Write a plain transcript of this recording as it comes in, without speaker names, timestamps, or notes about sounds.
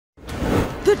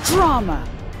drama.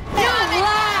 You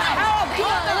lie!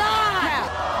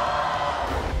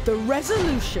 The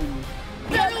resolution.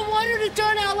 I don't want her to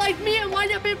turn out like me and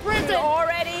wind up in prison. You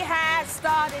already has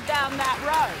started down that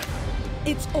road.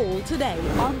 It's all today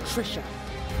on Trisha.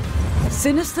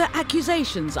 Sinister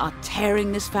accusations are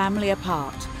tearing this family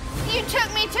apart. You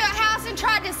took me to a house and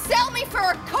tried to sell me for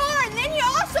a car, and then you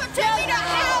also took me to a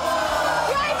house,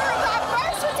 gave her my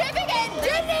birth certificate, and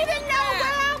didn't even know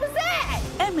where I was at.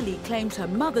 Emily claims her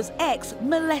mother's ex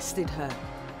molested her.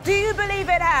 Do you believe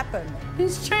it happened?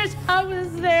 It's Trish, I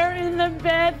was there in the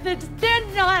bed. That did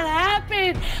not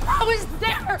happen. I was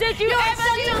there. Did you ever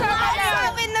see her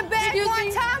also in the bed one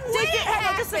time when it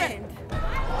happened?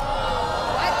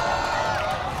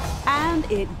 And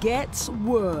it gets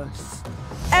worse.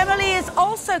 Emily is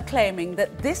also claiming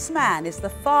that this man is the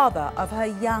father of her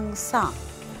young son.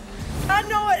 I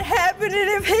know it happened, and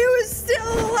if he was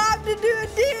still alive to do a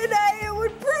DNA, it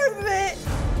would prove it.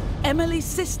 Emily's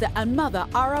sister and mother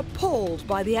are appalled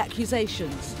by the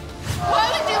accusations. Why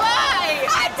would you lie?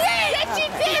 I did! Yes, you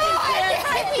did!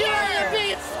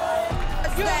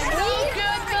 You're a no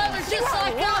good mother, just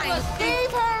like I was.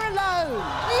 Leave her alone.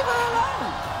 Leave her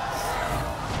alone.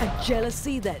 A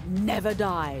jealousy that never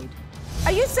died.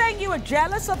 Are you saying you were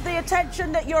jealous of the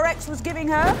attention that your ex was giving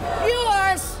her? You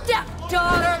are a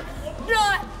stepdaughter,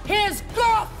 not his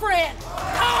girlfriend.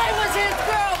 I was his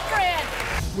girlfriend.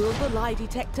 Will the lie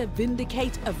detector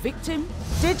vindicate a victim?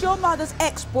 Did your mother's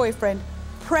ex-boyfriend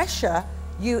pressure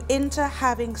you into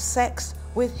having sex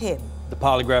with him? The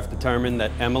polygraph determined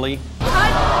that Emily...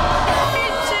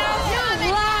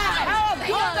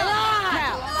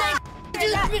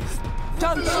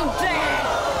 Don't you dare!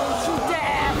 Don't you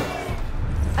dare!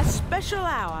 A special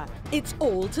hour. It's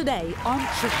all today on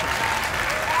Trisha.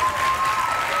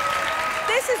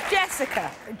 This is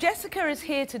Jessica. Jessica is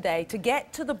here today to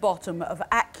get to the bottom of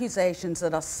accusations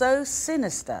that are so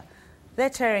sinister, they're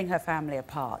tearing her family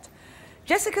apart.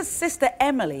 Jessica's sister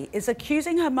Emily is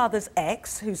accusing her mother's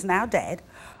ex, who's now dead,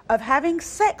 of having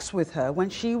sex with her when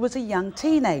she was a young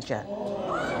teenager.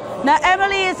 Now,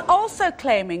 Emily is also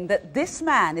claiming that this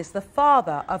man is the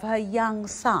father of her young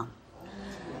son.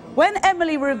 When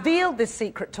Emily revealed this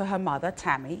secret to her mother,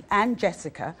 Tammy, and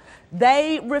Jessica,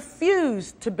 they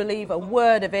refused to believe a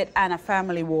word of it, and a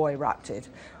family war erupted.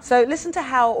 So listen to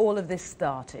how all of this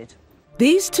started.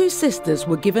 These two sisters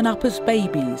were given up as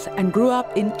babies and grew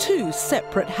up in two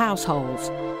separate households.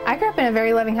 I grew up in a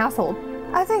very loving household.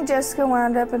 I think Jessica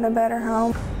wound up in a better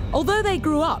home. Although they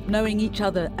grew up knowing each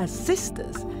other as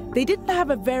sisters, they didn't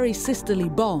have a very sisterly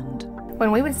bond.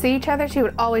 When we would see each other, she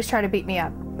would always try to beat me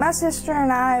up. My sister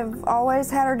and I have always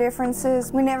had our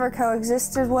differences. We never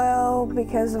coexisted well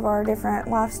because of our different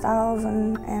lifestyles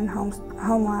and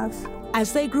home lives.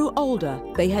 As they grew older,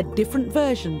 they had different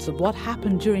versions of what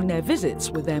happened during their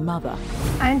visits with their mother.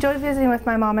 I enjoyed visiting with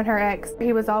my mom and her ex.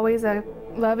 He was always a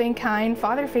loving, kind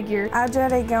father figure. I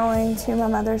dreaded going to my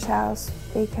mother's house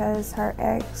because her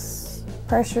ex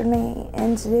pressured me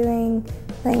into doing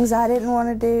things I didn't want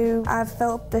to do. I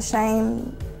felt the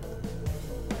shame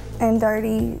and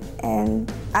dirty,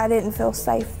 and I didn't feel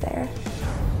safe there.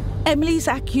 Emily's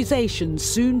accusations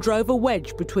soon drove a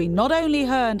wedge between not only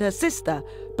her and her sister,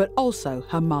 but also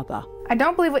her mother. I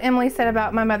don't believe what Emily said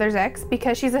about my mother's ex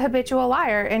because she's a habitual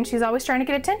liar and she's always trying to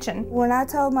get attention. When I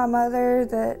told my mother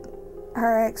that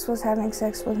her ex was having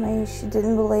sex with me, she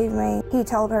didn't believe me. He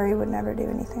told her he would never do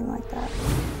anything like that.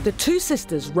 The two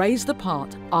sisters, raised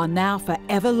apart, are now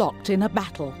forever locked in a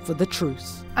battle for the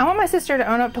truth. I want my sister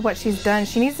to own up to what she's done.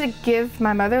 She needs to give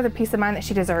my mother the peace of mind that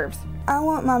she deserves. I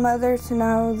want my mother to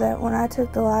know that when I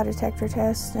took the lie detector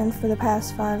test, and for the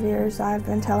past 5 years, I've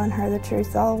been telling her the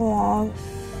truth all along.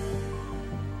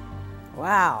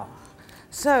 Wow.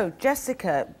 So,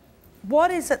 Jessica,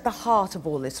 what is at the heart of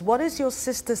all this? What is your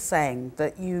sister saying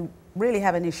that you really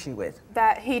have an issue with?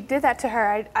 That he did that to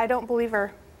her. I don't believe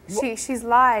her. She's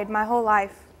lied my whole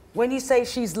life. When you say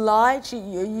she's lied,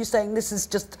 are you saying this is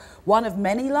just one of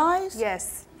many lies?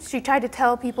 Yes. She tried to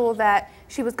tell people that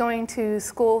she was going to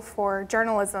school for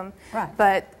journalism, right.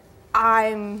 But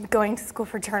I'm going to school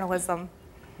for journalism.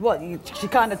 What, she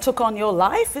kind of took on your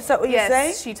life? Is that what you're saying?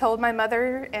 Yes, she told my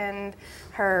mother and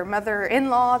her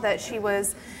mother-in-law that she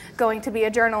was going to be a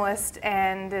journalist,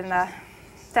 and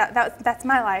that's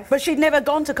my life. But she'd never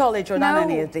gone to college or done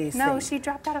any of these things? No, she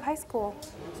dropped out of high school.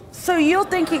 So you're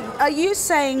thinking, are you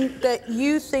saying that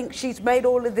you think she's made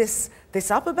all of this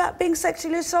up about being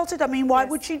sexually assaulted? I mean, why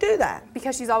would she do that?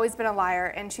 Because she's always been a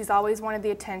liar, and she's always wanted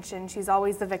the attention. She's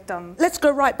always the victim. Let's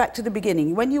go right back to the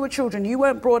beginning. When you were children, you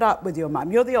weren't brought up with your mum.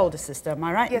 You're the older sister, am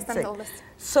I right? Yes, I'm the oldest.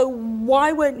 So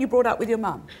why weren't you brought up with your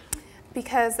mum?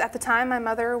 Because at the time my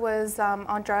mother was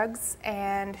on drugs,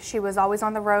 and she was always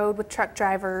on the road with truck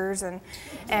drivers,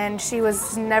 and she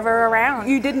was never around.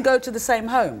 You didn't go to the same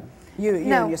home, you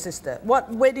No. and your sister.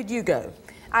 Where did you go?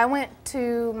 I went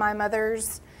to my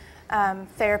mother's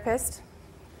therapist,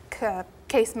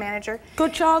 case manager.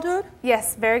 Good childhood?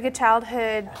 Yes, very good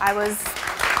childhood. I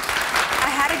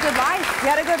had a good life. You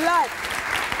had a good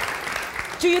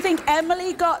life. Do you think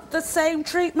Emily got the same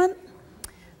treatment?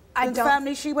 The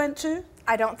family she went to?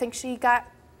 I don't think she got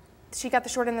the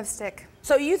short end of the stick.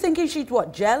 So you thinking she's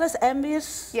what, jealous,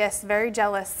 envious? Yes, very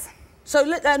jealous.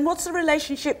 So, and what's the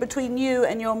relationship between you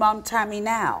and your mum, Tammy,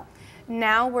 now?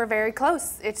 Now we're very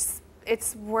close.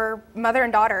 We're mother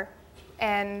and daughter.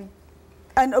 And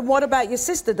what about your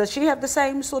sister? Does she have the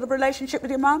same sort of relationship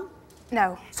with your mum?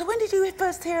 no. So when did you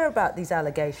first hear about these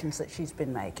allegations that she's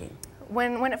been making?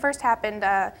 When it first happened,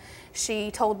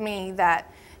 she told me that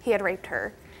he had raped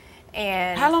her.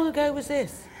 And how long ago was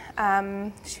this?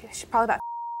 She probably about.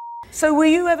 So were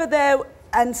you ever there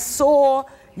and saw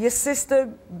your sister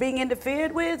being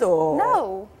interfered with, or?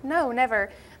 No,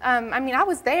 never. I mean, I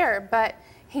was there, but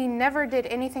he never did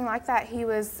anything like that. He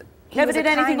Never did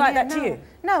anything like that to you?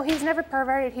 No, he's never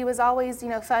perverted. He was always,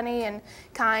 funny and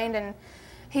kind, and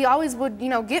he always would,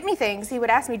 get me things. He would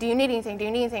ask me, do you need anything? Do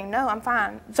you need anything? No, I'm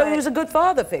fine. So he was a good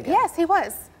father figure? Yes, he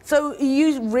was. So are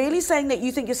you really saying that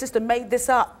you think your sister made this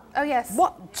up? Oh, yes.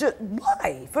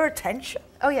 Why? For attention?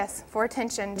 Oh, yes, for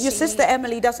attention. Your sister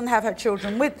Emily doesn't have her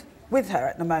children with her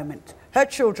at the moment. Her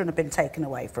children have been taken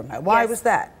away from her. Why was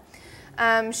that?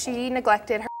 She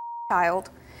neglected her child,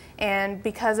 and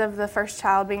because of the first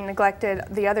child being neglected,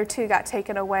 the other two got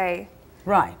taken away.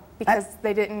 Right. Because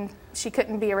she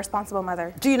couldn't be a responsible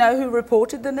mother. Do you know who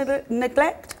reported the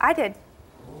neglect? I did.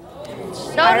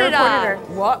 So I did reported her.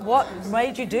 What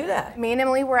made you do that? Me and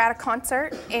Emily were at a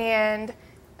concert, and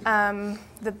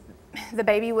the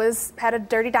baby had a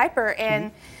dirty diaper,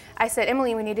 and I said,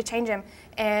 Emily, we need to change him.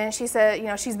 And she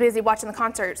said, she's busy watching the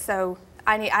concert, so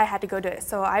I had to go do it.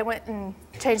 So I went and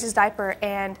changed his diaper,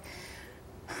 and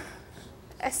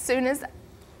as soon as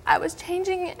I was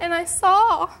changing it and I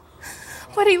saw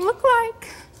what he looked like,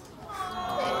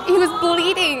 he was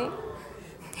bleeding.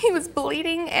 He was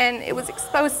bleeding, and it was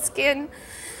exposed skin.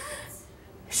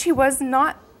 She was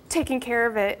not taking care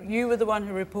of it. You were the one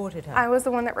who reported her? I was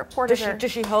the one that reported her.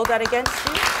 Does she hold that against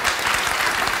you?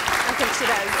 I think she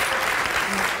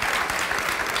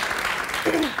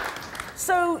does.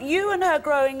 So you and her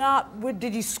growing up,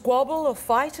 did you squabble or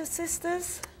fight as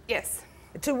sisters? Yes.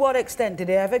 To what extent? Did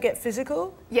it ever get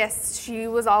physical? Yes, she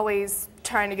was always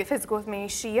trying to get physical with me.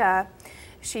 She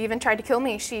even tried to kill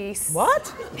me.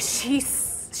 What?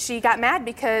 She got mad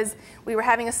because we were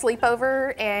having a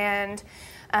sleepover, and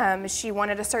she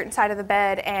wanted a certain side of the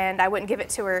bed, and I wouldn't give it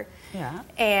to her. Yeah.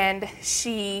 And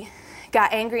she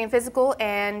got angry and physical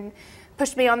and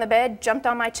pushed me on the bed, jumped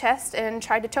on my chest, and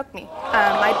tried to choke me.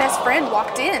 My best friend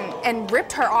walked in and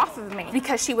ripped her off of me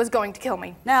because she was going to kill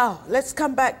me. Now, let's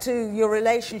come back to your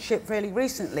relationship fairly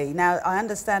recently. Now, I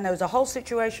understand there was a whole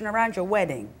situation around your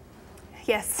wedding.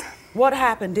 Yes. What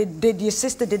happened?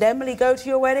 Did Emily go to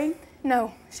your wedding?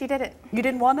 No, she didn't. You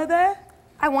didn't want her there?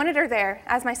 I wanted her there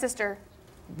as my sister.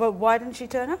 But why didn't she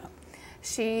turn up?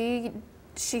 She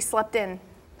slept in.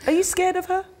 Are you scared of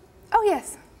her? Oh,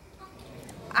 yes.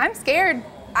 I'm scared.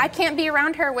 I can't be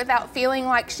around her without feeling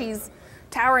like she's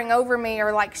towering over me,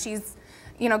 or like she's,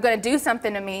 going to do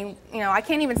something to me. I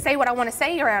can't even say what I want to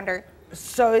say around her.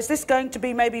 So is this going to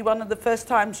be maybe one of the first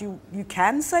times you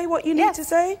can say what you need to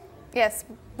say? Yes,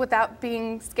 without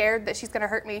being scared that she's going to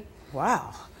hurt me.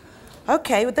 Wow.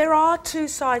 Okay, well, there are two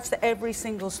sides to every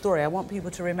single story. I want people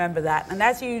to remember that. And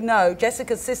as you know,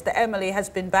 Jessica's sister Emily has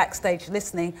been backstage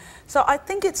listening. So I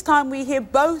think it's time we hear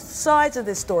both sides of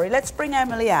this story. Let's bring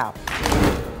Emily out.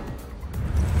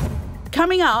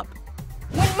 Coming up.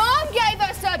 When Mom gave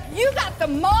us up, you got the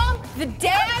mom, the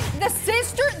dad, the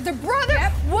sister, the brother.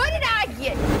 Yep. What did I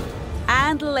get?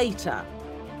 And later.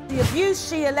 The abuse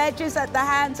she alleges at the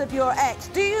hands of your ex.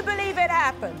 Do you believe it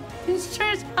happened? It's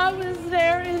just I was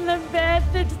there in the bed.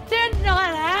 That did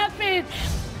not happen.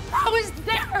 I was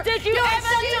there. Did you ever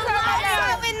see her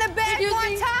also in the bed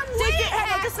one time? Did you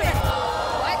ever just say,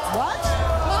 What?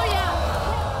 Oh, yeah.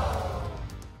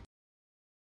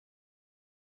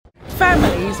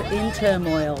 Families in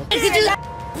turmoil.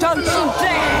 Don't you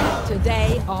dare!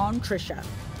 Today on Trisha.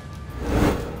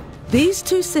 These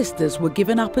two sisters were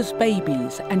given up as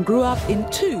babies and grew up in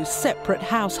two separate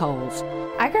households.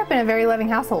 I grew up in a very loving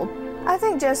household. I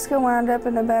think Jessica wound up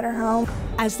in a better home.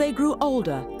 As they grew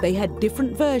older, they had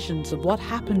different versions of what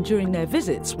happened during their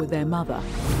visits with their mother.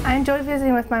 I enjoyed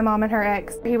visiting with my mom and her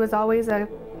ex. He was always a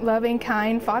loving,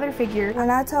 kind father figure. When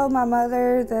I told my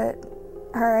mother that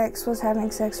her ex was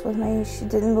having sex with me, she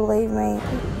didn't believe me.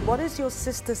 What is your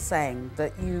sister saying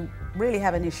that you really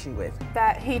have an issue with?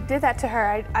 That he did that to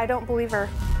her. I don't believe her.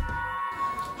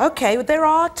 Okay, well, there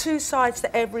are two sides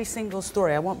to every single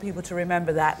story. I want people to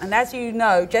remember that. And as you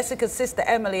know, Jessica's sister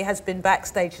Emily has been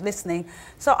backstage listening.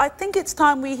 So I think it's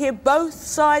time we hear both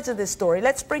sides of this story.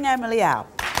 Let's bring Emily out.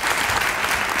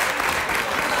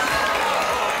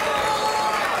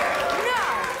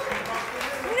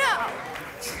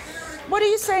 What are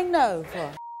you saying no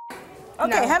for?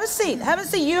 Okay, No. have a seat. Have a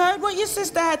seat. You heard what your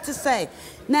sister had to say.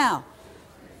 Now,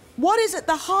 what is at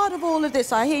the heart of all of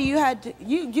this? I hear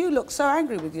you look so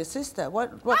angry with your sister.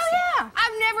 What's Yeah,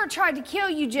 I've never tried to kill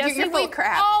you, Jesse. You're full of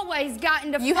crap. Always got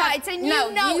into fights, and you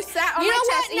know. You sat on you my know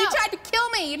chest what? and you tried to kill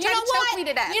me. You tried to choke me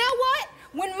to death. You know what?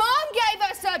 When Mom gave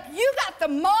us up, you got the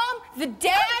mom, the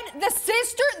dad, the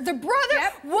sister, the brother.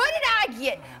 Yep. What did I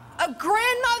get? A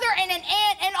grandmother and an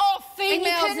aunt and all females And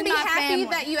you couldn't in be my happy family.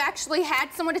 that you actually had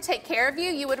someone to take care of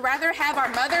you. You would rather have our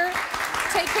mother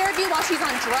take care of you while she's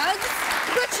on drugs.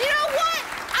 But you know what?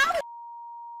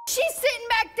 She's sitting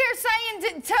back there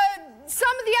saying to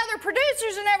some of the other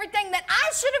producers and everything that I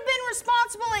should have been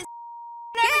responsible and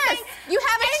everything. Yes, you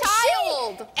have a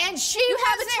child. And she You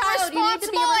have a wasn't child. You need to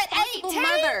be a responsible at responsible 18.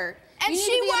 mother. And You need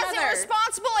she to be a wasn't mother.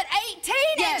 responsible at 18.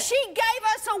 And Yes. she gave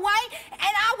us away.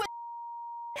 And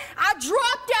I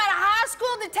dropped out of high school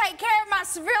to take care of my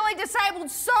severely disabled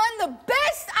son the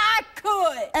best I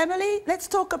could. Emily, let's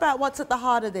talk about what's at the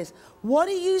heart of this. What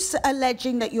are you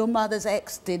alleging that your mother's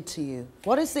ex did to you?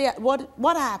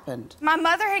 What happened? My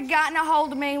mother had gotten a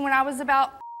hold of me when I was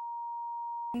about...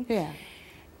 Yeah.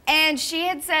 And she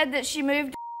had said that she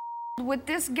moved with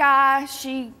this guy.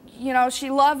 She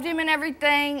loved him and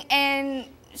everything, and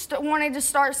wanted to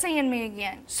start seeing me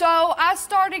again. So I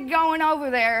started going over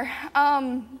there.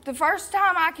 The first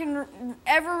time I can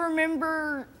ever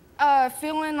remember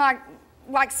feeling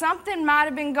like something might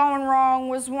have been going wrong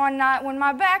was one night when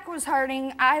my back was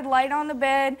hurting. I had laid on the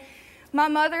bed. My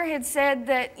mother had said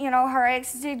that, her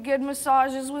ex did good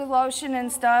massages with lotion and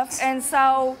stuff, and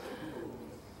so...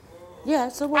 Yeah,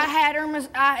 so what? I had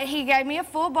her, he gave me a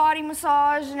full body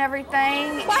massage and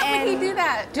everything. Why would he do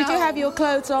that? Did you have your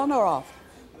clothes on or off?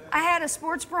 I had a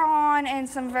sports bra on and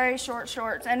some very short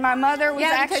shorts, and my mother was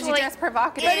because actually... you dressed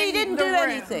provocative. But he didn't the do room.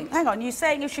 anything. Hang on, you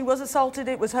saying if she was assaulted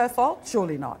it was her fault?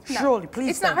 Surely not. No. Surely, please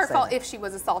It's not don't her say fault that. if she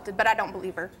was assaulted, but I don't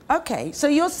believe her. Okay, so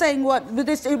you're saying what? With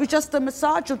this, it was just a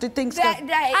massage, or did things go... That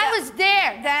day. I was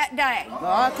there that day.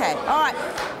 Okay, all right.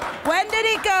 When did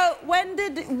it go?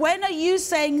 When are you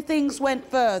saying things went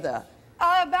further?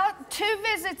 About 2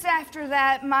 visits after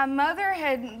that, my mother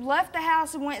had left the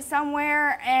house and went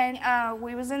somewhere, and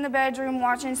we was in the bedroom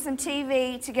watching some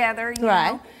TV together, you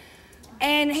Right. know.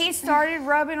 And he started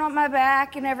rubbing on my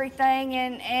back and everything,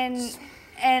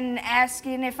 and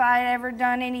asking if I had ever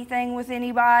done anything with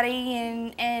anybody,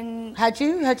 and Had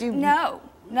you? No,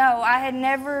 I had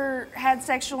never had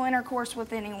sexual intercourse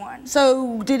with anyone.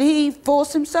 So did he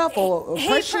force himself or He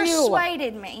pressure you? Or what?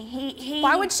 persuaded me. He.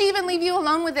 Why would she even leave you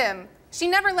alone with him? She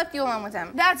never left you alone with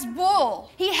him. That's bull.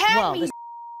 He had Well, me this-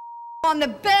 on the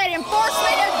bed and forced me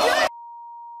to do it.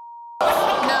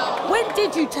 No. When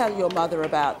did you tell your mother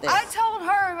about this? I told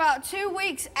her about 2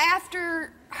 weeks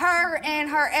after her and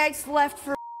her ex left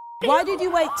for... Why did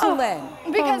you wait till then?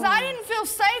 Because I didn't feel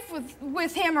safe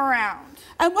with him around.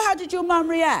 And how did your mum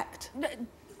react?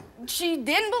 She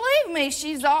didn't believe me.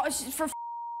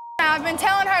 I've been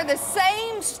telling her the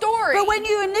same story. But when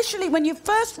you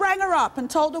first rang her up and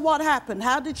told her what happened,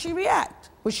 how did she react?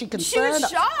 Was she concerned? She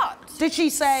was shocked. Did she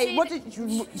say,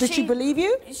 did she believe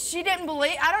you? She didn't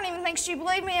believe, I don't even think she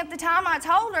believed me at the time I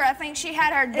told her. I think she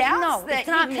had her doubts that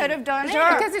he could have done it.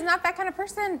 Because he's not that kind of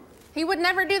person. He would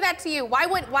never do that to you. Why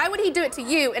would he do it to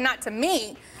you and not to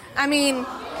me? I mean,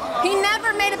 he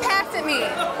never made a pass at me.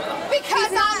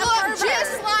 Because I look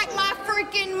just like my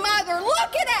freaking mother.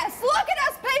 Look at us,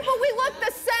 people, we look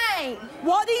the same.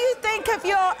 What do you think of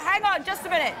your, hang on just a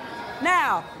minute.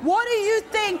 Now, what do you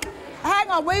think, hang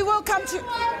on, we will come to,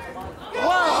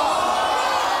 whoa.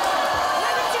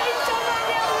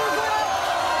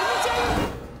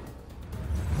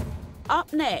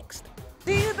 Up next,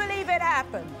 do you believe it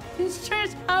happened? It's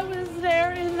just I was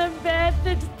there in the bed.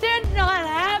 That did not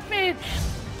happen.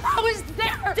 I was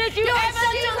there. Did you ever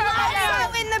You do that?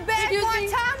 also in the bed Did you one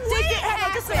think- time. Hang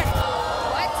on, just a minute.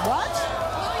 What?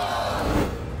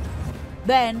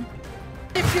 Then,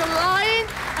 If you're lying,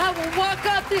 I will walk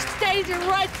off this stage and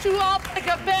write you off like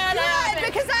a bad habit.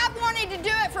 Good, because I wanted to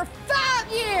do it for 5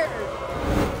 years.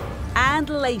 and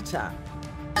later.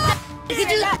 You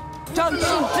do that. Don't you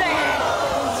dare!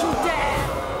 Don't you dare!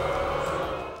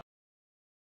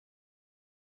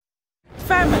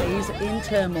 families in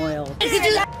turmoil.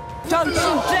 Don't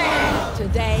you dare!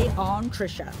 Today on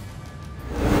Trisha.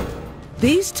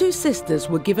 These two sisters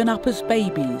were given up as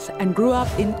babies and grew up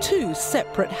in two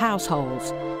separate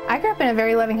households. I grew up in a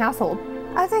very loving household.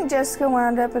 I think Jessica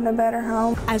wound up in a better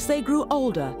home. As they grew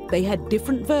older, they had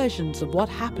different versions of what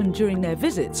happened during their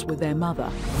visits with their mother.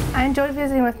 I enjoyed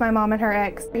visiting with my mom and her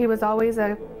ex. He was always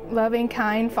a loving,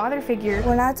 kind father figure.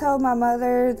 When I told my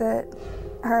mother that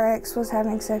her ex was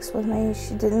having sex with me,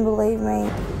 she didn't believe me.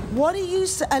 What are you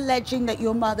alleging that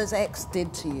your mother's ex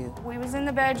did to you? We was in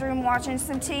the bedroom watching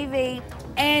some TV,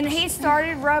 and he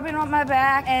started rubbing on my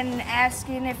back and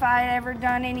asking if I had ever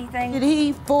done anything. Did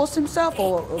he force himself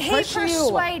or He pressure you?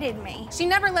 Or what? persuaded me. She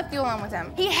never left you alone with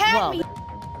him. He had me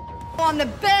on the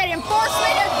bed and forced me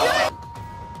to do it.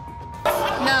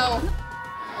 No.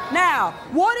 Now,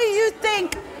 what do you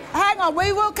think? Hang on,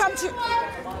 we will come to...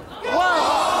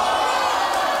 Whoa.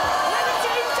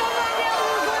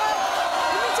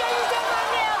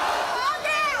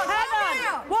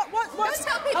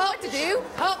 What to do? You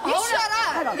shut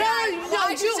up. No,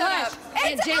 you hush.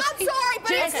 I'm sorry,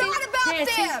 but it's not about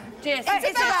them. It's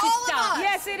about all of us.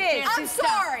 Yes, it is. I'm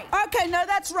sorry. Okay, no,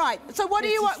 that's right. So what do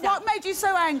you want? What made you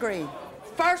so angry?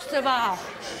 First of all,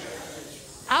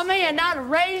 I may have not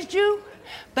raised you,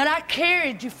 but I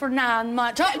carried you for 9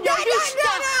 months. No, you stop. No,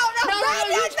 that doesn't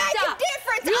make a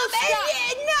difference.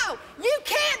 No, you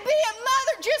can't be a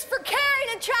mother just for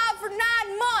carrying a child for 9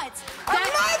 months. A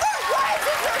mother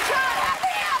raises her child. Help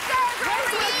me out there.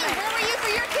 Where were you for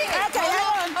your kids? Okay,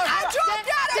 hang on. I dropped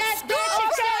out of school.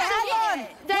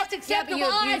 That's acceptable.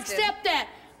 I accept that.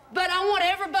 But I want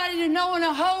everybody to know and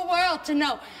the whole world to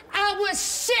know I was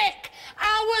sick.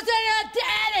 I was an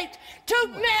addict to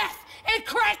meth and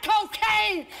crack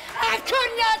cocaine. I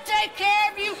could not take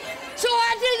care of you, so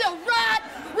I did the right,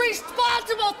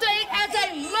 responsible thing as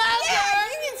a mother. Yeah,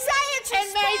 you can say it's and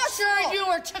made sure you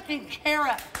were taken care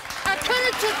of. I could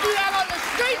have took you out on the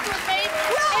streets with me,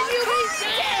 and you'd be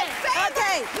dead.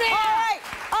 Okay,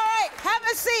 all right, have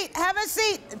a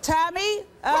seat, Tammy.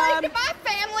 According to my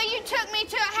family, you took me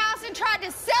to a house and tried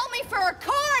to sell me for a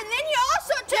car, and then you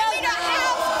also took me to a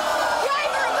house,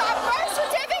 gave her my birth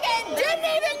certificate, and didn't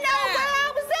even know where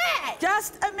I was at.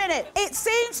 Just a minute. It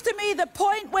seems to me the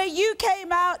point where you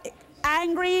came out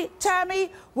angry,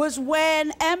 Tammy, was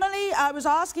when I was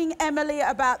asking Emily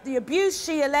about the abuse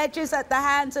she alleges at the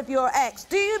hands of your ex.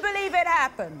 Do you believe it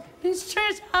happened? It's true,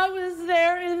 I was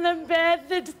there in the bed.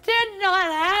 That did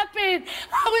not happen.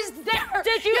 I was there.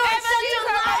 Did you ever You do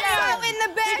were that? also in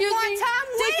the bed one time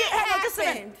when it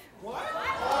happened. What?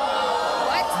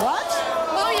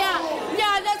 Oh,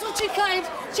 yeah, that's what she claims.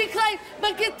 She claims,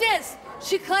 but get this.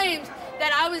 She claims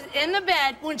that I was in the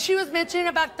bed when she was mentioning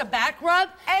about the back rub.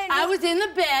 And I was in the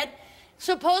bed.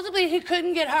 Supposedly, he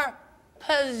couldn't get her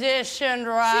positioned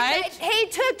right. He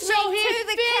took me to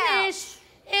the couch.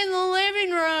 In the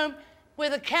living room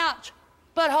with a couch.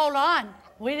 But hold on,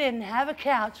 we didn't have a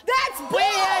couch. That's bull. We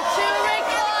had 2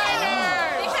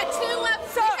 recliners. We had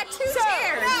two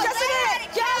chairs.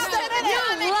 Just a minute.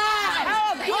 You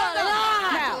lied. You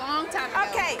lied. A long time ago.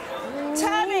 Okay,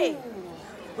 Tammy,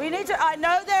 we need to. I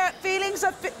know there are feelings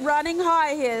of running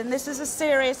high here, and this is a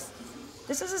serious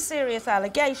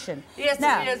allegation. Yes,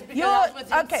 now, it is, because I was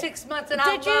with him 6 months, and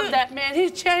I love that man.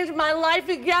 He's changed my life.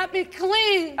 He got me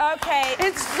clean. Okay.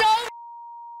 It's so...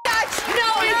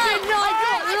 No, it did not.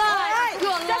 You're lying.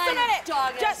 Just a minute.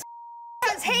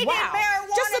 Because he did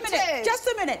marijuana Just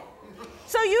a minute.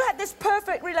 So you had this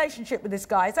perfect relationship with this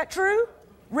guy. Is that true?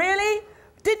 Really?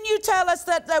 Didn't you tell us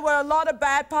that there were a lot of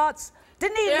bad parts?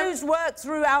 Didn't he lose work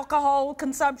through alcohol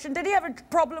consumption? Did he have a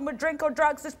problem with drink or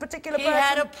drugs, this particular person? He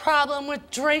had a problem with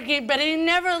drinking, but he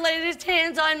never laid his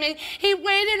hands on me. He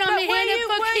waited on me hand and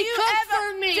foot. He cooked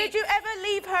for me. Did you ever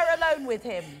leave her alone with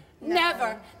him?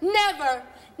 No. Never.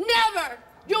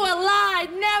 You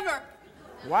lied, never.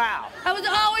 Wow. I was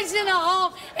always in a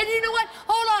home. And you know what?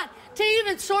 Hold on. To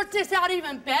even sort this out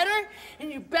even better,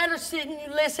 and you better sit and you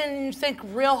listen and you think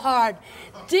real hard.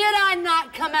 Did I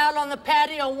not come out on the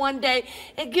patio one day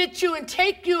and get you and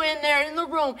take you in there in the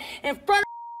room in front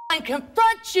of and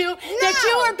confront you that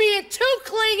you were being too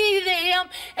clingy to him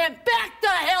and back the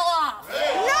hell off?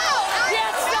 No!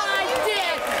 Yes, I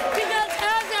did. Because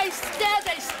as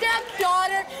a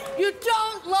stepdaughter, you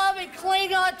don't love and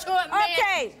cling on to it, man.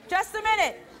 Okay, just a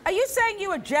minute. Are you saying you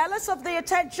were jealous of the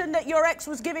attention that your ex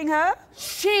was giving her?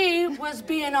 She was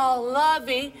being all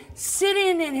lovey,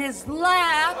 sitting in his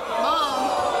lap.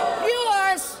 Mom, you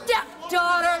are a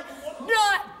stepdaughter,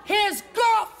 not his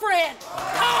girlfriend.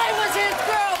 I was his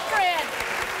girlfriend.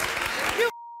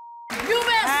 You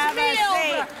messed me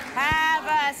over. Have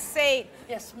a seat.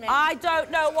 Yes, ma'am. I don't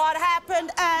know what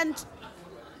happened, and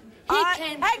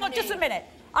Hang on just a minute.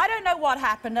 I don't know what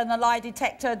happened, and the lie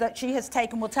detector that she has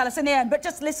taken will tell us in the end, but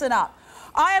just listen up.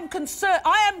 I am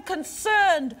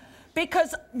concerned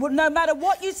because no matter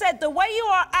what you said, the way you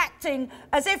are acting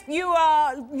as if you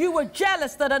were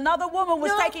jealous that another woman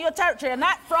was taking your territory, and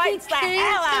that frightens the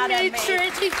hell out of me.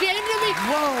 Trish, he came to me.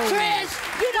 Whoa.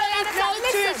 Trish, You don't understand.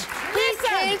 Listen. He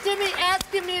came to me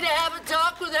asking me to have a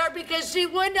talk with her because she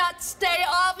would not stay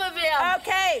off of him.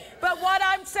 Okay, but what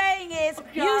I'm saying is,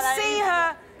 you see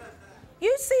her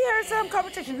as some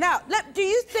competition. Now, do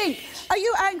you think, are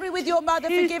you angry with your mother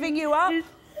for giving you up?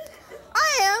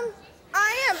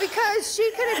 I am, because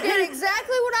she could have did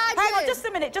exactly what I did. Hang on, just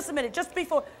a minute, just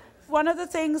before. One of the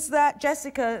things that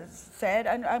Jessica said,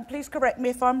 and please correct me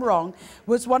if I'm wrong,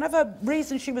 was one of her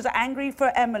reasons she was angry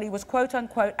for Emily was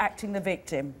quote-unquote acting the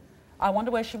victim. I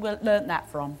wonder where she learned that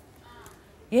from.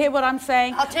 You hear what I'm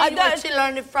saying? I'll tell you where she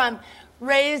learned it from.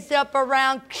 Raised up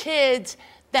around kids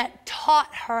that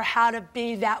taught her how to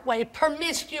be that way.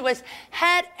 Promiscuous.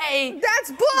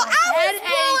 That's bull. I was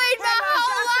bullied my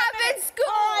whole life in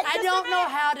school. I don't know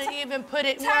how to even put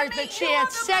it in words, but she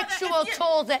had sexual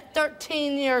tools at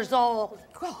 13 years old.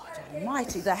 God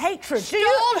almighty, the hatred.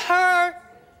 Stole her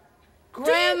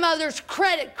grandmother's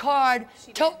credit card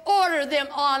to order them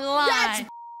online.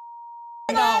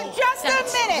 No, just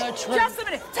a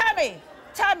minute.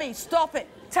 Tammy, stop it.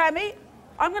 Tammy,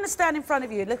 I'm going to stand in front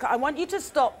of you. Look, I want you to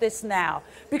stop this now.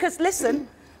 Because listen,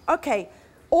 okay,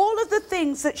 all of the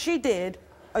things that she did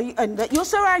and that you're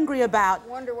so angry about,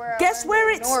 guess where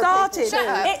it started?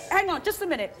 Hang on, just a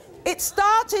minute. It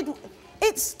started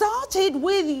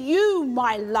with you,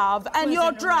 my love, and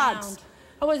your drugs.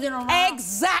 I wasn't around.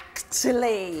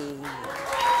 Exactly.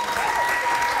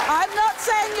 I'm not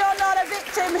saying you're not a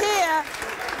victim here.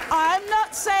 I'm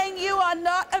not saying you are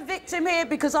not a victim here,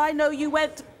 because I know you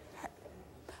went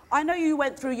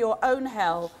through your own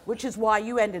hell, which is why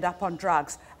you ended up on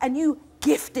drugs, and you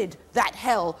gifted that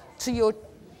hell to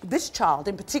this child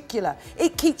in particular.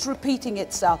 It keeps repeating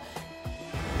itself.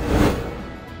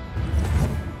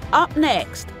 Up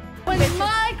next. When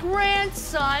my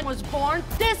grandson was born,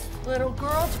 this little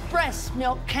girl's breast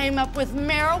milk came up with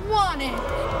marijuana in it.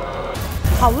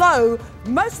 Hello,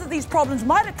 most of these problems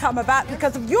might have come about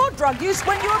because of your drug use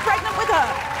when you were pregnant with her.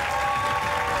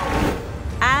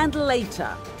 And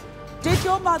later, did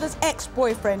your mother's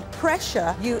ex-boyfriend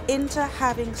pressure you into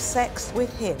having sex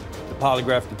with him? The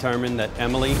polygraph determined that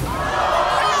Emily...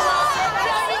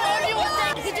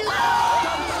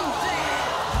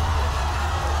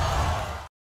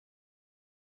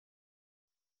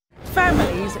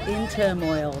 Families in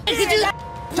turmoil.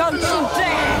 Don't you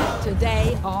dare!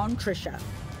 Today on Trisha.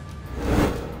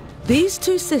 These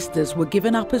two sisters were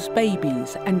given up as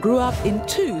babies and grew up in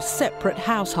two separate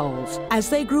households. As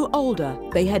they grew older,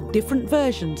 they had different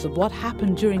versions of what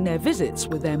happened during their visits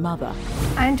with their mother.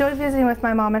 I enjoyed visiting with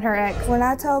my mom and her ex. When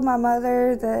I told my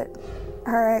mother that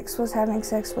her ex was having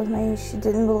sex with me, she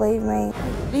didn't believe me.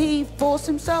 Did he force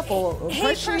himself or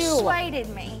pressure you? He persuaded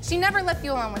me. She never left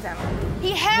you alone with him.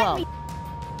 He had me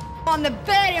on the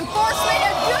bed and forced me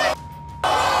to do it.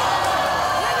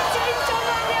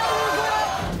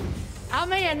 I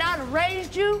may have not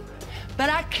raised you, but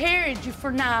I carried you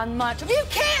for 9 months. You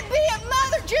can't be a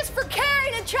mother just for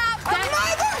carrying a child. A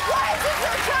mother raises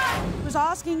her child. I was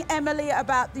asking Emily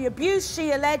about the abuse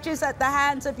she alleges at the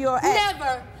hands of your ex.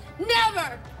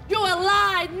 Never. You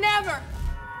lied, never.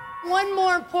 One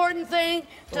more important thing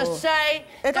to say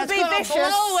that's going to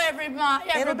blow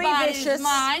everybody's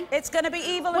mind. It's going to be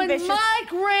evil and vicious. When my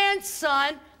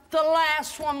grandson, the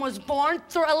last one, was born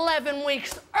 11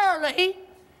 weeks early,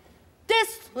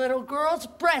 this little girl's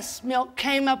breast milk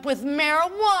came up with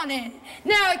marijuana in it.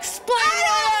 Now explain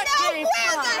where that came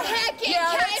from. Where the heck it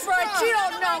came from. Right. You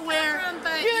don't know where.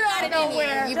 You don't know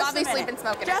where. You've obviously been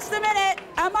smoking it. Just a minute.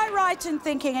 Am I right in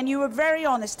thinking, and you were very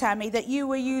honest, Tammy, that you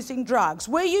were using drugs?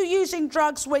 Were you using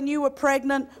drugs when you were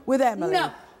pregnant with Emily?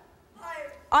 No.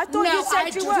 I thought you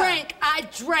said you were. I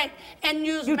drank and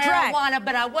used marijuana,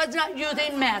 but I was not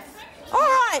using meth. All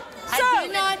right. So, I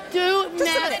did not do meth.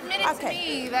 She admitted to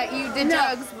me that you did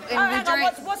drugs and we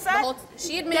drank. What's that?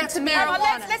 She admitted to me.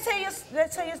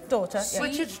 Let's hear your daughter.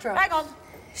 Switch your stroke. Hang on.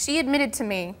 She admitted to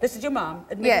me. This is your mom.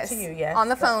 Admitted to you, yes. On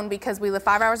the phone, because we live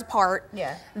 5 hours apart.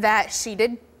 Yeah. That she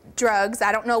did drugs.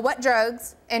 I don't know what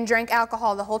drugs, and drank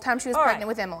alcohol the whole time she was pregnant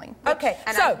with Emily. Okay.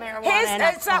 And so is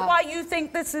that why you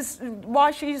think this is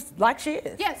why she's like she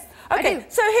is? Yes. Okay. I do.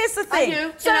 So here's the thing. I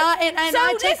do. And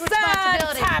I take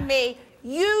responsibility. Tammy,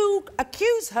 you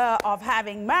accuse her of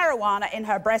having marijuana in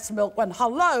her breast milk when,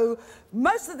 hello,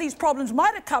 most of these problems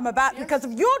might have come about because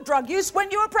of your drug use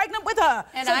when you were pregnant with her.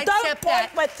 And so I don't accept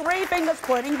point that. with 3 fingers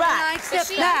pointing back. But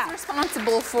she is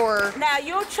responsible for. Now,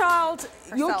 your child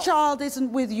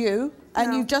isn't with you,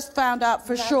 and you've just found out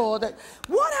for sure that.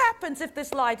 What happens if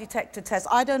this lie detector test?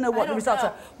 I don't know what the results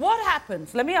are. What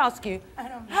happens? Let me ask you. I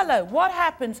don't know. Hello. What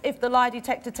happens if the lie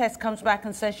detector test comes back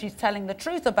and says she's telling the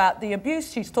truth about the abuse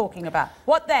she's talking about?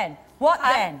 What then? What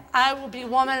then? I will be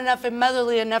woman enough and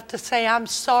motherly enough to say I'm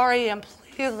sorry and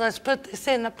please let's put this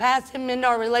in the past and end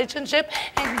our relationship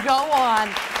and go on.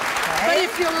 Okay. But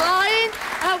if you're lying,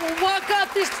 I will walk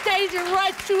off this stage and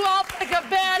write you off like a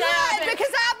bad habit.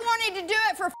 Because I wanted to do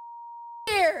it for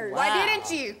years. Wow. Why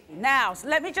didn't you? Now,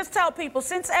 let me just tell people,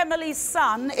 since Emily's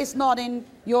son is not in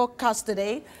your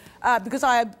custody, because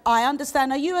I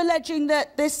understand, are you alleging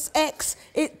that this ex,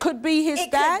 it could be his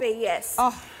dad? It could be, yes.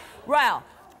 Oh, well,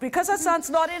 because her son's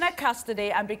not in her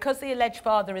custody and because the alleged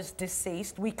father is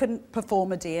deceased, we couldn't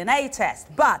perform a DNA test.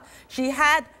 But she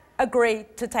had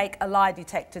agreed to take a lie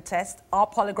detector test. Our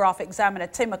polygraph examiner,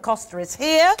 Tim Acosta, is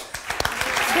here.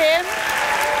 Tim.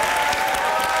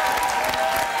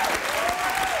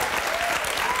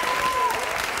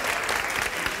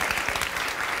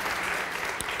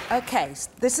 Okay,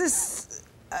 this is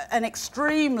an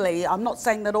extremely, I'm not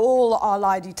saying that all our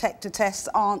lie detector tests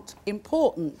aren't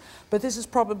important, but this is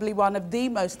probably one of the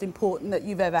most important that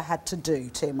you've ever had to do,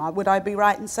 Tim. Would I be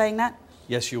right in saying that?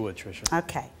 Yes, you would, Trisha.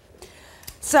 Okay.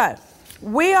 So,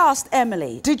 we asked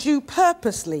Emily, did you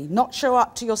purposely not show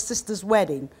up to your sister's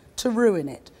wedding to ruin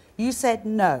it? You said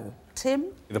no. Tim?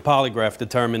 The polygraph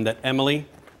determined that Emily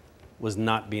was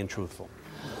not being truthful.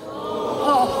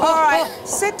 All right,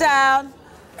 sit down.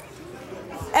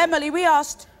 Emily, we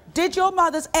asked, did your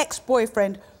mother's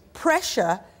ex-boyfriend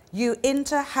pressure you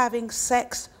into having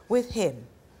sex with him?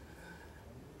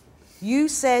 You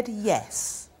said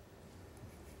yes.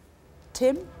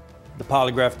 Tim? The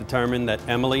polygraph determined that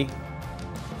Emily...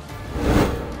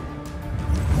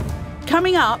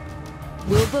 Coming up,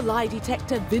 will the lie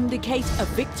detector vindicate a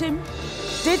victim?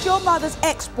 Did your mother's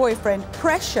ex-boyfriend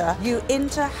pressure you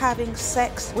into having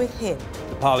sex with him?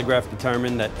 The polygraph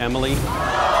determined that Emily...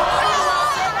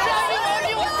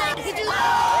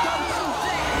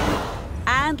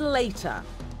 And later.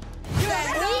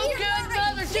 No good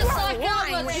mother, just like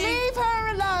I was. Leave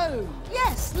her alone.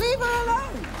 Yes, leave her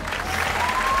alone.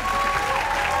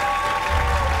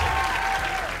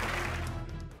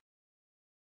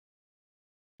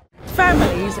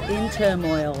 Families in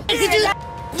turmoil.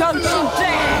 Don't you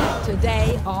dare!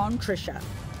 Today on Trisha.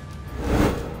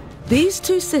 These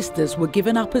 2 sisters were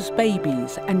given up as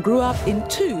babies and grew up in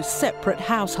 2 separate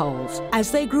households.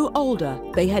 As they grew older,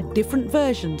 they had different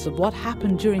versions of what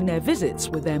happened during their visits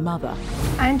with their mother.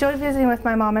 I enjoyed visiting with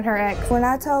my mom and her ex. When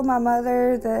I told my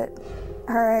mother that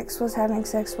her ex was having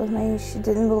sex with me, she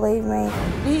didn't believe me.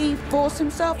 Did he force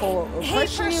himself or He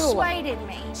pressure you? Or what? persuaded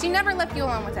me. She never left you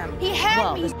alone with him. He had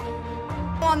Well, me this-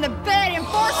 on the bed and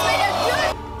forced me to do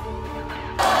it.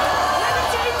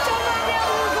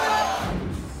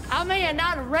 I may have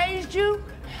not raised you,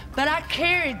 but I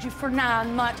carried you for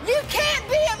 9 months. You can't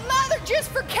be a mother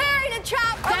just for carrying a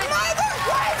child. A mother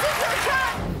raises your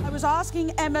child. I was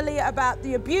asking Emily about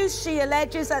the abuse she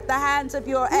alleges at the hands of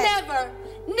your ex. Never,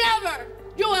 never.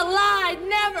 You lied,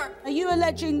 never. Are you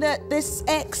alleging that this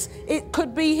ex, it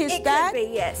could be his It dad? could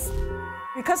be, yes.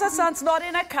 Because her son's not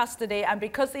in her custody and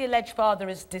because the alleged father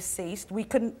is deceased, we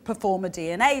couldn't perform a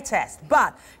DNA test.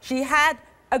 But she had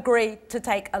agreed to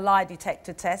take a lie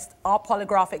detector test. Our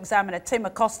polygraph examiner, Tim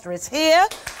Acosta, is here.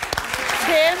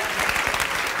 Tim.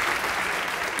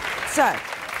 So,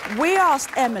 we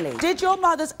asked Emily, did your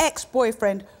mother's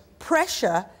ex-boyfriend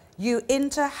pressure you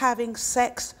into having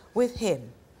sex with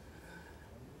him?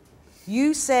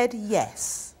 You said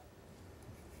yes.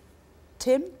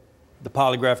 Tim? The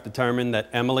polygraph determined that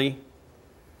Emily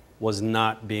was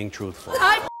not being truthful.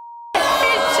 I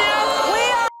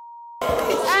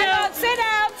Hang on, sit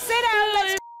down,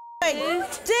 let's go.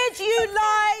 Did you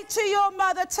lie to your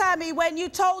mother, Tammy, when you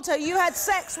told her you had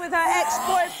sex with her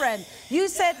ex-boyfriend? You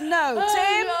said no.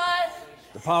 Tim?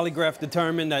 The polygraph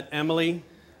determined that Emily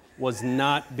was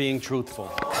not being truthful.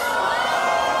 Why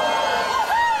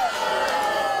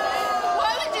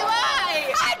would you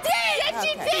lie? I did. Yes,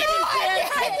 you did.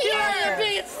 You're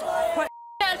being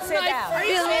that's Sit my down.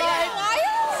 feeling. Sit down.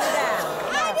 Sit down.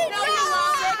 I did not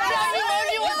lie.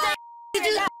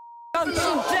 Don't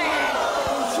you dare!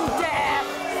 Don't you dare!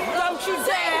 Don't you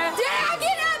dare! Did I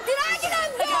get up? Did I get up?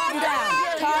 Calm down.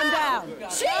 Calm down.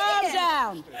 Calm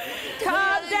down.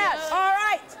 Calm down. All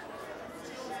right.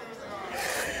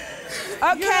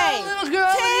 Okay. You're not a little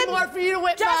girl anymore for you to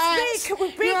whip my ass.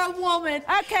 You're a woman.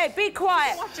 Okay, be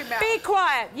quiet. Watch your mouth. Be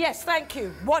quiet. Yes, thank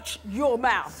you. Watch your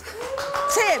mouth.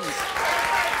 Tim.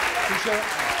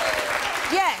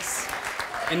 Yes.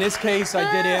 In this case,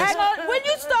 I did ask... Hang on, will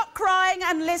you stop crying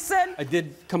and listen? I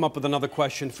did come up with another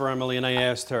question for Emily, and I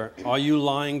asked her, are you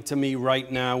lying to me right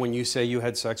now when you say you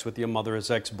had sex with your mother's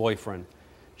ex-boyfriend?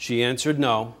 She answered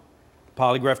no.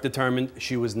 Polygraph determined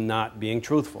she was not being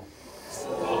truthful.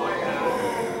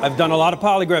 I've done a lot of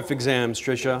polygraph exams,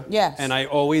 Trisha. Yes. And I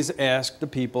always ask the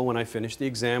people when I finish the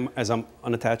exam, as I'm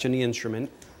unattaching the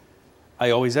instrument, I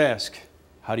always ask,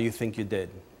 how do you think you did?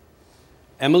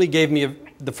 Emily gave me,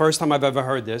 the first time I've ever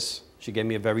heard this, she gave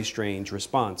me a very strange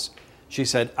response. She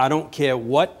said, I don't care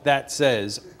what that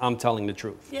says, I'm telling the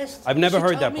truth. Yes, I've never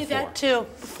heard that me before. that too.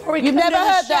 Before we You've come never to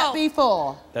the heard that show.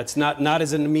 before? That's not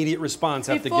as an immediate response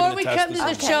after Before giving we a test. come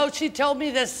to the show, she told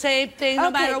me the same thing, no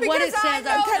matter what it says.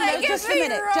 Okay, just a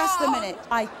minute, just a minute.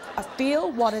 I feel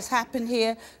what has happened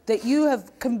here, that you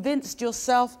have convinced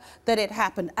yourself that it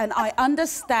happened, and I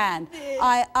understand.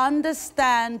 I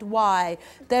understand why.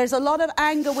 There's a lot of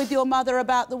anger with your mother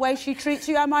about the way she treats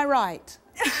you, am I right?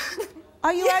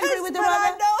 Are you angry with your mother?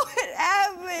 I know it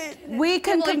happened. We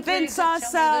can convince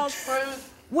ourselves.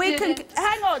 We can,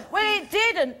 hang on, well, it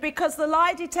didn't, because the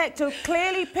lie detector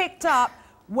clearly picked up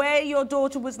where your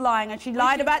daughter was lying, and she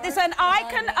lied about this, and I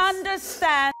can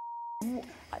understand.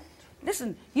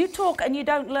 Listen, you talk and you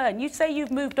don't learn. You say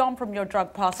you've moved on from your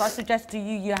drug past. I suggest to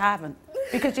you, you haven't,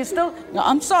 because you're still, no,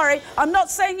 I'm sorry, I'm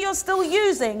not saying you're still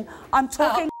using, I'm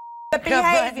talking the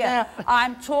behaviour.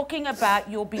 I'm talking about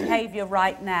your behaviour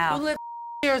right now. Well, let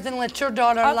yours and let your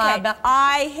daughter lie about.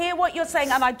 I hear what you're saying,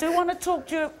 and I do want to talk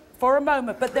to you for a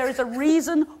moment, but there is a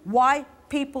reason why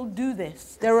people do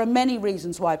this. There are many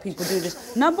reasons why people do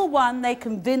this. Number one, they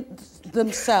convince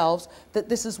themselves that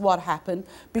this is what happened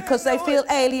because they feel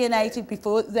alienated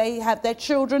before they have their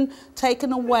children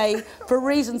taken away for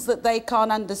reasons that they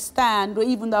can't understand,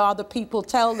 even though other people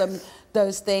tell them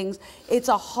those things. It's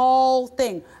a whole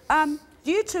thing.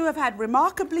 You two have had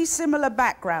remarkably similar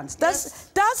backgrounds.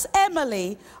 Does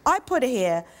Emily, I put it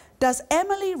here, does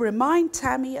Emily remind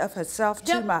Tammy of herself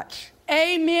too much?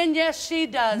 Amen, yes, she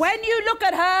does. When you look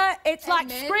at her, it's like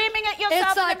screaming at yourself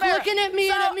It's like in the mirror. looking at me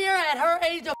in a mirror at her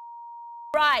age of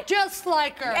right. Just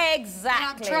like her. Exactly. And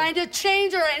I'm trying to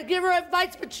change her and give her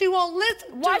advice, but she won't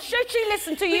listen. Why should she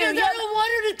listen to you? Because I don't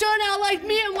want her to turn out like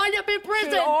me and wind up in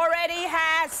prison. She already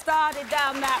has started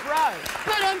down that road.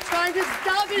 But I'm trying to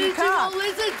stop it and she won't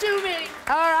listen to me.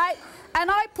 All right. And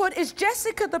I put, is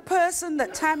Jessica the person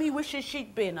that Tammy wishes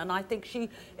she'd been? And I think she,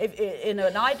 in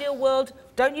an ideal world,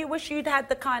 don't you wish you'd had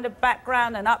the kind of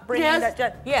background and upbringing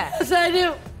that... Yes, I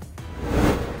do.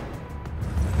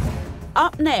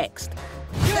 Up next...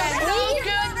 You're no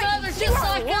good mother, just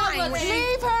like I was.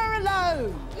 Leave her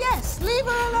alone. Yes, leave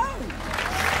her alone.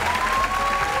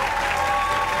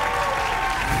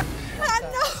 I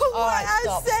know what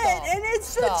I said, and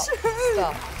it's the truth.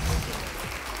 Stop.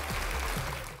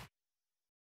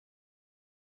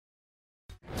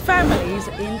 Families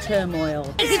in turmoil.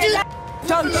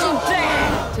 Don't you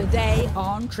dare! Today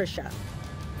on Trisha.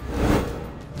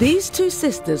 These two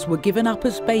sisters were given up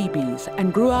as babies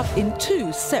and grew up in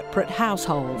two separate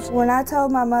households. When I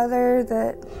told my mother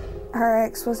that her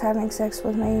ex was having sex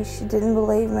with me, she didn't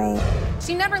believe me.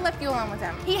 She never left you alone with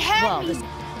him. He had me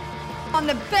on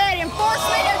the bed and forced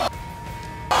me to...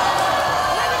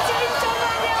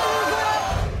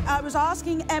 I was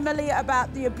asking Emily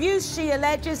about the abuse she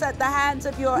alleges at the hands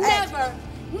of your ex.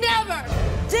 Never!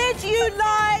 Did you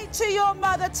lie to your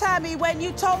mother, Tammy, when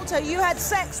you told her you had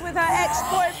sex with her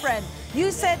ex-boyfriend?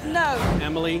 You said no.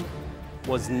 Emily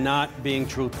was not being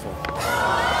truthful.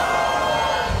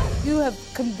 You have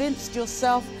convinced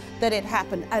yourself that it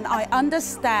happened, and I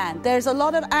understand. There's a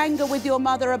lot of anger with your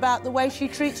mother about the way she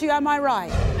treats you, am I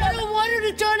right? I don't want her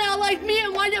to turn out like me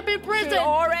and wind up in prison. She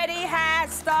already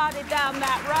has started down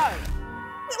that road.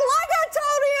 Like I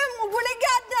told him when it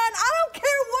got done, I don't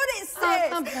care what it says.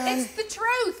 It's the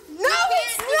truth. No,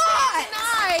 it's not.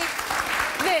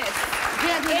 This.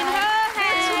 In her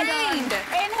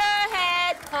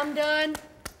head. I'm done.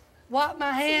 Wipe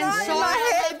my hands. It's not in my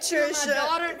head, Sorry, I left you, Trisha. my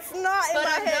daughter, It's not in but my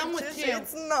I'm head, done with Trisha. you.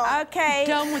 It's not. Okay.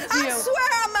 Done with you. I swear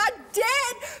on my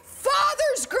dead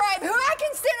father's grave, who I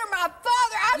consider my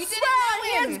father, I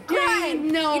swear on his grave.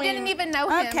 You didn't even know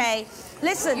him. Okay,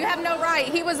 listen. You have no right.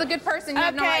 He was a good person. You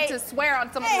have no right to swear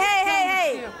on someone.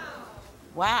 Hey.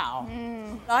 Wow.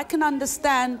 I can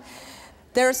understand.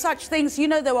 There are such things, you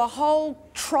know, there were whole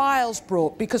trials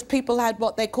brought because people had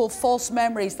what they call false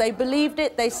memories. They believed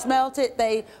it, they smelt it,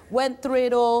 they went through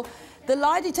it all. The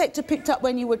lie detector picked up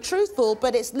when you were truthful,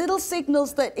 but it's little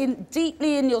signals that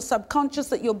deeply in your subconscious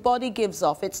that your body gives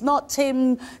off. It's not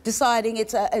Tim deciding,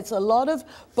 it's a lot of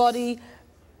body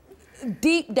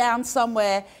deep down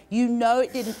somewhere. You know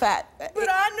it did in fact. But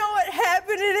I know it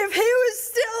happened, and if he was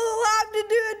still alive to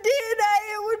do a DNA,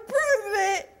 it would prove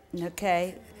it.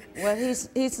 Okay, well,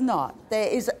 he's not. There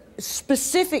is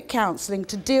specific counselling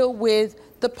to deal with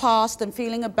the past and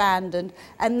feeling abandoned,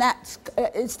 and that's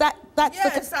yes,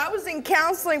 I was in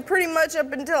counseling pretty much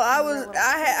up until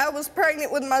I was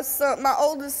pregnant with my son, my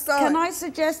oldest son. Can I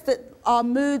suggest that our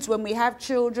moods when we have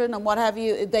children and what have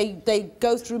you, they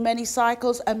go through many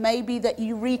cycles, and maybe that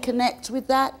you reconnect with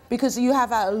that, because you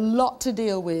have a lot to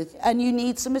deal with and you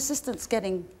need some assistance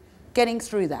getting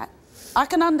through that. I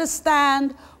can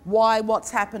understand why what's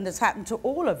happened has happened to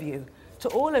all of you.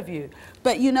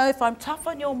 But you know, if I'm tough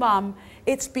on your mum,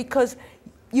 it's because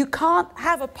you can't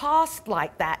have a past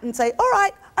like that and say, all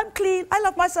right, I'm clean, I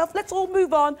love myself, let's all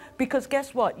move on, because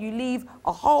guess what? You leave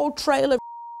a whole trail of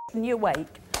in your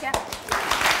wake. Yeah,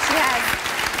 she has.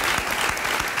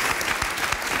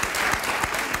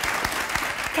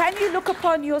 Can you look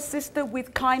upon your sister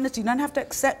with kindness? You don't have to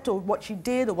accept what she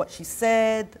did or what she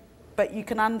said, but you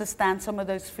can understand some of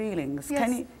those feelings.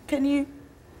 Yes.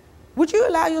 Would you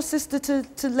allow your sister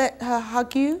to let her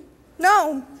hug you?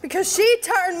 No, because she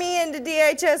turned me into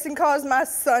DHS and caused my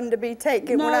son to be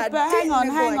taken when I didn't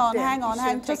hang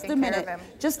on, just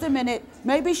a minute.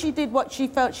 Maybe she did what she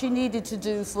felt she needed to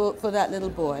do for that little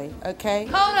boy, okay?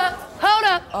 Hold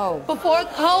up. Oh. Before the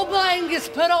whole blame gets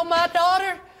put on my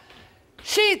daughter,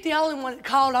 she ain't the only one that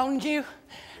called on you.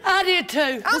 I did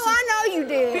too. Oh, I know you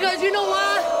did. Because you know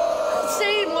why?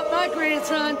 Seeing what my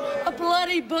grandson, a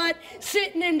bloody butt,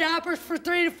 sitting in diapers for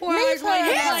 3 to 4 hours while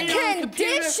you're playing on the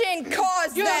computer. His condition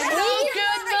caused You're that. no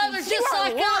good mother, just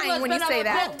like I was. when you say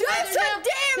that. Do some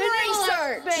damn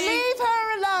research. Leave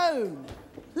her alone.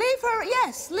 Leave her,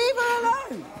 yes, leave her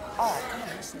alone. Oh, come on,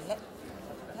 listen, let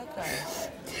go.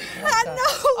 I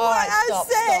know what I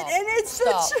said, and it's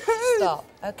the truth. Stop.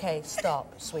 Okay,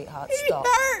 stop, sweetheart, stop.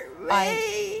 He hurt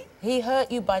me. He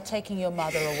hurt you by taking your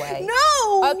mother away.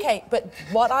 No. Okay, but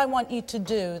what I want you to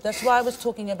do, that's why I was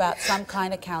talking about some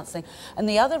kind of counselling. And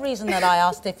the other reason that I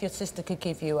asked if your sister could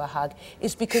give you a hug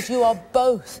is because you are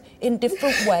both, in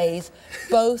different ways,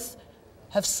 both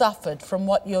have suffered from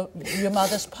what your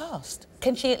mother's past.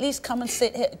 Can she at least come and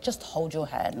sit here? Just hold your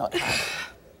hand, not hug.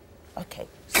 Okay,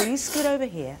 so you scoot over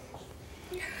here.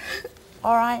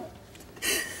 All right?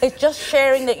 It's just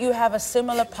sharing that you have a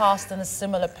similar past and a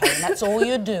similar pain. That's all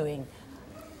you're doing.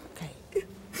 Okay.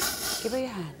 Give her your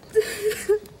hand.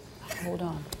 Hold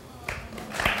on.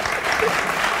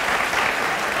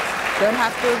 Don't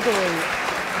have to agree.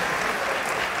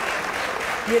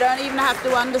 You don't even have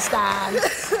to understand.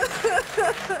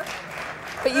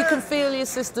 But you can feel your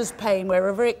sister's pain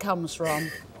wherever it comes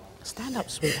from. Stand up,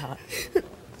 sweetheart.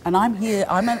 And I'm here,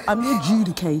 I'm the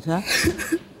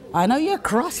adjudicator. I know you're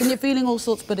cross and you're feeling all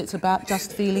sorts, but it's about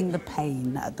just feeling the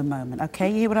pain at the moment, okay?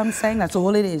 You hear what I'm saying? That's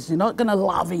all it is. You're not going to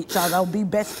love each other or be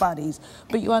best buddies,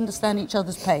 but you understand each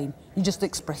other's pain. You just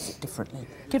express it differently.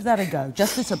 Give that a go.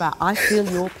 Just it's about, I feel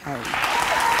your pain.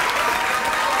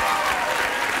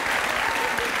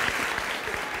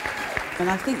 And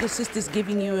I think your sister's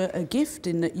giving you a gift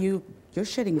in that you're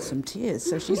shedding some tears,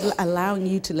 so she's allowing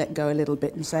you to let go a little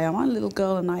bit and say, I'm a little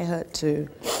girl and I hurt too.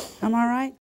 Am I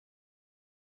right?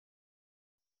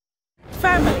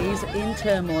 Families in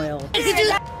turmoil.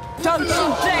 Don't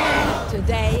you dare!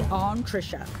 Today on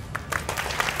Trisha.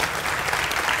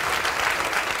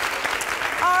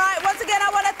 All right, once again, I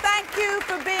want to thank you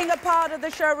for being a part of the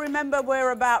show. Remember,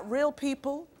 we're about real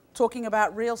people, talking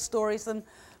about real stories, and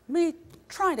me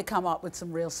trying to come up with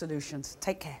some real solutions.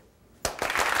 Take care.